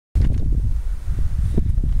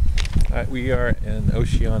We are in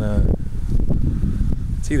Oceana.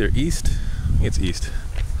 It's either east. I think it's east.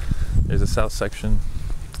 There's a south section,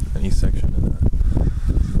 an east section, and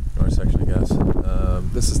a north section, I guess.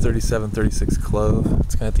 This is 3736 Clove.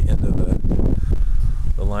 It's kind of at the end of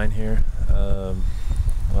the line here. A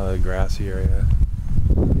lot of grassy area.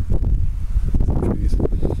 Trees.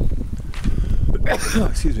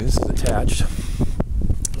 Excuse me. This is attached.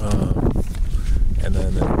 And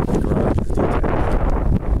then the garage is detached.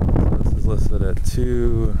 So this is listed at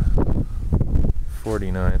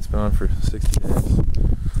 $249. It's been on for 60 days.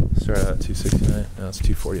 Started out at $269. Now it's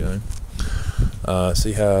 $249. So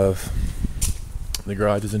you have the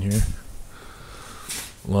garage is in here.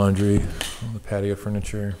 Laundry, all the patio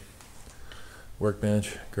furniture,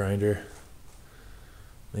 workbench, grinder,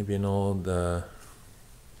 maybe an old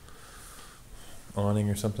awning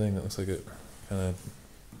or something that looks like it kind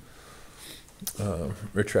of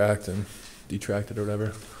retract and detracted or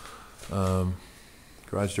whatever.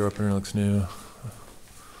 Garage door opener looks new.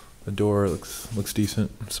 The door looks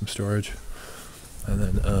decent. Some storage, and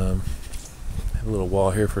then have a little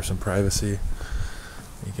wall here for some privacy.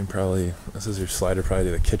 You can probably, this is your slider probably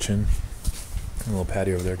to the kitchen. A little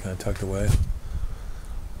patio over there, kind of tucked away.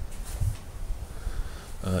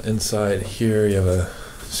 Inside here you have a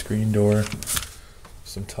screen door,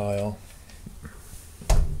 some tile.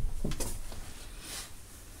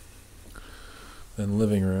 Then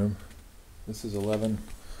living room. This is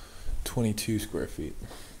 1122 square feet.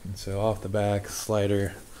 And so off the back,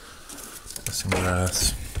 slider, some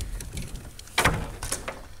grass.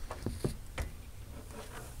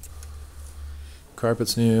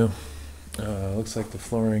 Carpet's new. Looks like the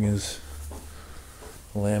flooring is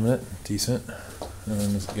laminate, decent. And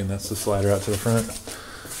then this, again, that's the slider out to the front.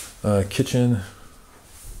 Kitchen.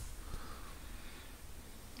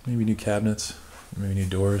 Maybe new cabinets, maybe new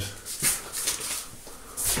doors.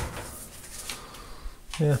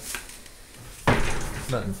 Yeah,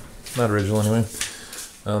 not original anyway.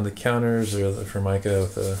 The counters are Formica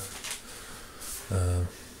with a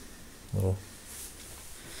little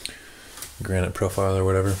granite profile or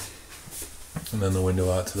whatever, and then the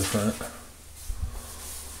window out to the front.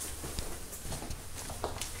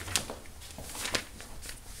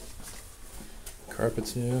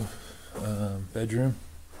 Carpet's new. Bedroom.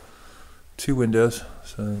 2 windows,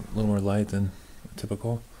 so a little more light than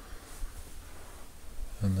typical.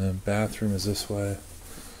 And the bathroom is this way.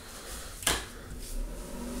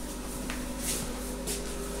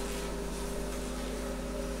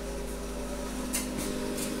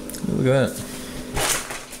 Look at that.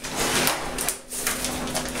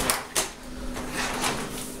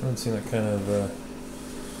 I haven't seen that kind of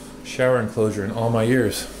shower enclosure in all my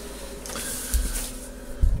years.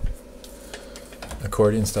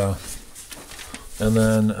 Accordion style. And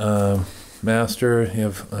then master, you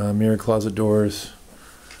have mirror closet doors,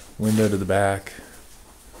 window to the back,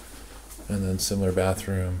 and then similar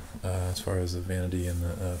bathroom as far as the vanity and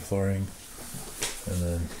the flooring, and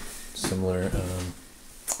then similar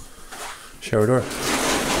shower door. I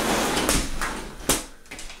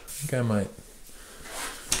think I might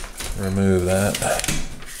remove that.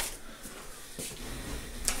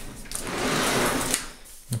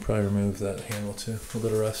 I'll probably remove that handle too, a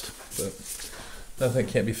little rust, but nothing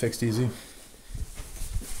can't be fixed easy.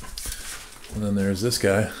 And then there's this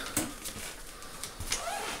guy.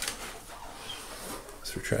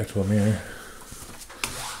 This retractable mirror.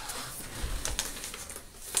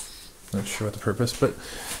 Not sure what the purpose, but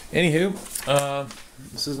anywho,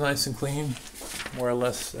 this is nice and clean, more or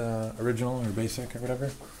less original or basic or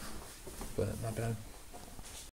whatever, but not bad.